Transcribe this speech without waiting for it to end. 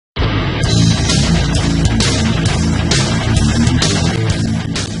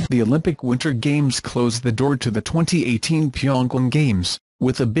the Olympic Winter Games closed the door to the 2018 Pyeongchang Games,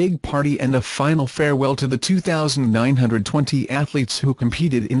 with a big party and a final farewell to the 2,920 athletes who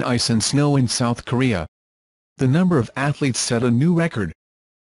competed in ice and snow in South Korea. The number of athletes set a new record.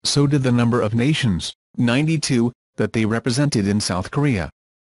 So did the number of nations, 92, that they represented in South Korea.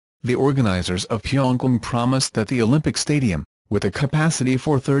 The organizers of Pyeongchang promised that the Olympic Stadium, with a capacity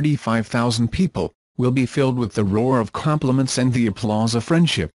for 35,000 people, will be filled with the roar of compliments and the applause of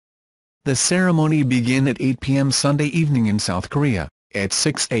friendship. The ceremony began at 8 p.m. Sunday evening in South Korea, at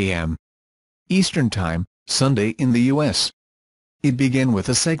 6 a.m. Eastern Time, Sunday in the U.S. It began with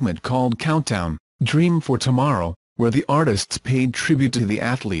a segment called Countdown, Dream for Tomorrow, where the artists paid tribute to the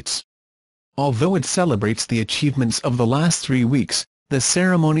athletes. Although it celebrates the achievements of the last 3 weeks, the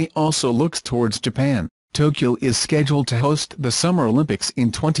ceremony also looks towards Japan. Tokyo is scheduled to host the Summer Olympics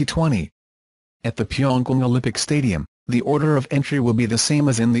in 2020. At the Pyeongchang Olympic Stadium, the order of entry will be the same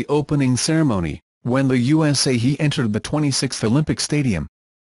as in the opening ceremony, when the USA entered the 26th Olympic Stadium.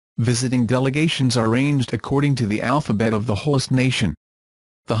 Visiting delegations are arranged according to the alphabet of the host nation.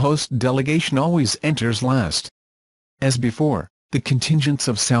 The host delegation always enters last. As before, the contingents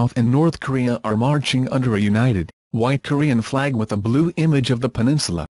of South and North Korea are marching under a united, white Korean flag with a blue image of the peninsula.